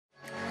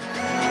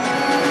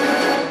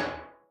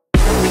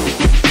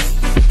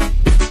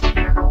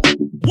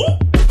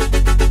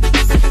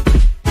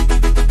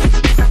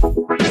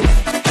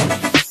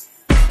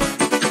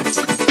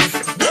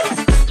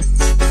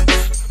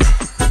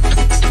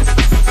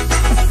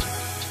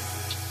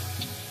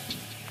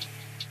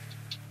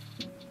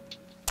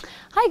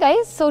Hi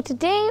guys, so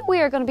today we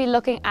are going to be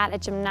looking at a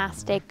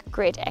gymnastic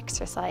grid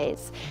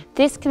exercise.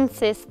 This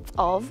consists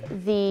of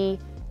the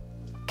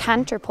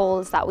canter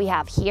poles that we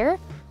have here,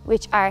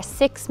 which are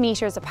 6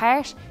 meters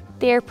apart.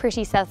 They're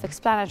pretty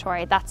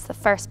self-explanatory, that's the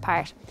first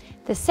part.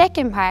 The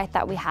second part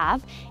that we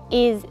have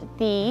is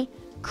the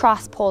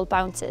cross pole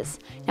bounces.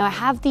 Now I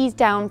have these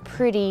down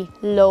pretty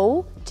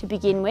low to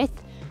begin with,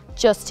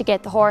 just to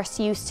get the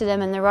horse used to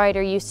them and the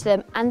rider used to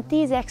them, and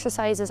these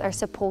exercises are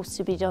supposed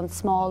to be done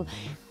small.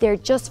 They're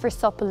just for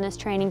suppleness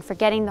training, for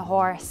getting the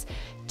horse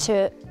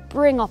to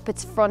bring up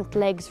its front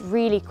legs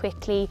really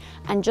quickly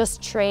and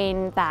just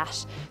train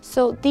that.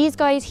 So these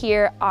guys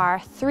here are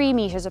 3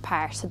 meters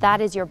apart, so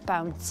that is your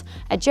bounce.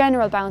 A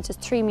general bounce is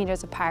 3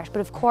 meters apart, but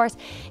of course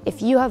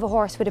if you have a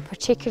horse with a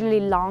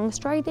particularly long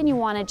stride, then you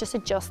want to just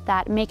adjust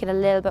that, make it a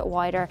little bit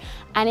wider,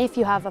 and if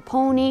you have a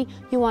pony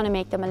you want to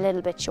make them a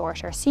little bit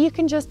shorter. So you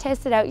can just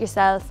test it out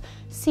yourself,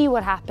 see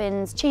what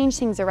happens, change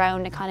things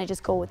around and kind of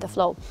just go with the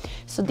flow.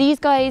 So these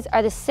guys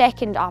are the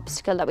second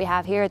obstacle that we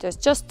have here. There's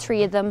just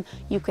 3 of them.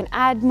 You can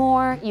add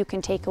more, you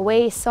can take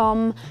away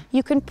some,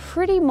 you can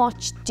pretty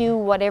much do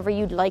whatever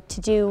you'd like to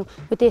do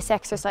with this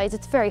exercise.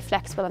 It's very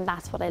flexible and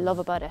that's what I love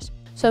about it.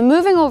 So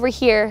moving over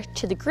here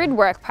to the grid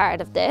work part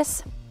of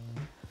this,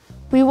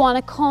 we want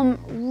to come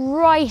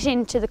right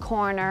into the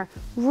corner,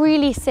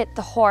 really sit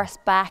the horse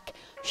back,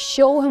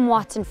 show him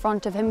what's in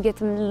front of him, give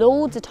him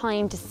loads of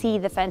time to see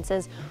the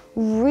fences,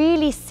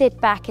 really sit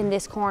back in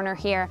this corner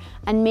here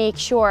and make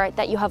sure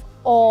that you have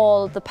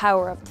all the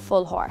power of the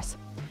full horse.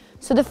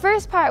 So the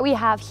first part we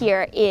have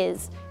here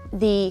is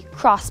the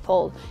cross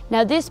pole.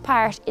 Now this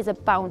part is a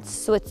bounce,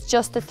 so it's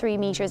just the 3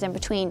 meters in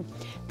between.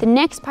 The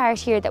next part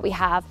here that we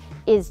have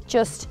is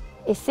just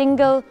a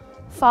single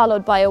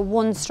followed by a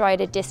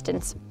one-strided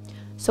distance.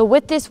 So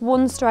with this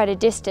one-strided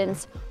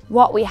distance,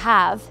 what we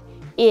have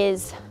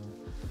is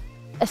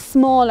a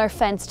smaller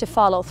fence to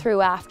follow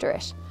through after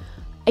it.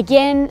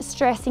 Again,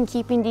 stressing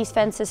keeping these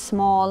fences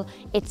small.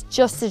 It's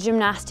just a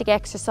gymnastic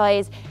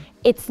exercise.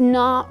 It's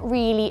not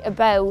really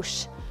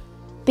about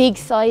big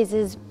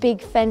sizes,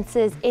 big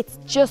fences. It's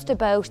just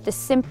about the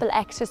simple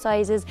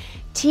exercises,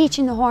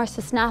 teaching the horse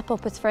to snap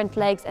up its front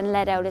legs and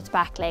let out its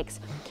back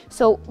legs.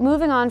 So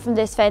moving on from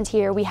this fence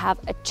here, we have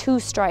a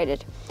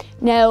 2-strided.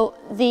 Now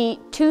the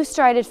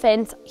 2-strided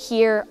fence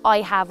here I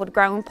have with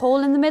ground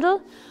pole in the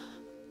middle.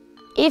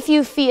 If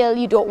you feel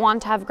you don't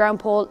want to have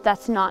ground pole,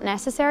 that's not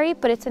necessary,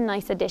 but it's a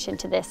nice addition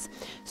to this.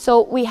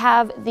 So we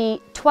have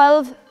the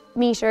 12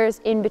 meters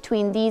in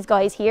between these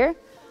guys here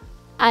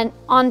and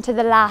onto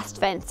the last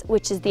fence,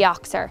 which is the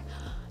oxer.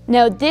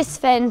 Now this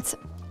fence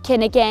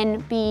can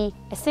again be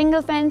a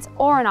single fence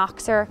or an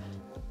oxer.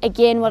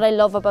 Again, what I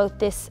love about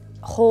this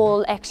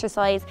whole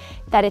exercise,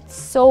 that it's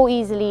so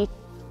easily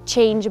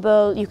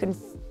changeable. You can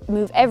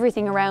move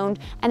everything around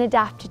and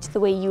adapt it to the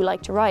way you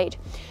like to ride.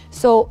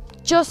 So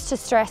just to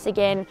stress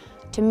again,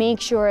 to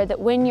make sure that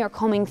when you're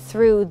coming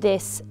through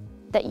this,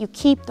 that you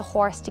keep the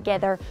horse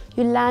together,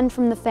 you land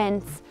from the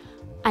fence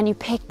and you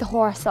pick the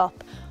horse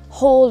up,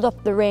 hold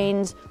up the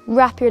reins,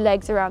 wrap your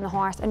legs around the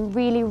horse and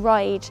really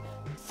ride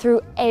through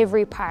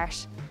every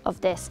part of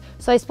this.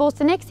 So I suppose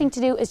the next thing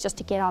to do is just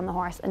to get on the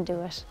horse and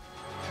do it.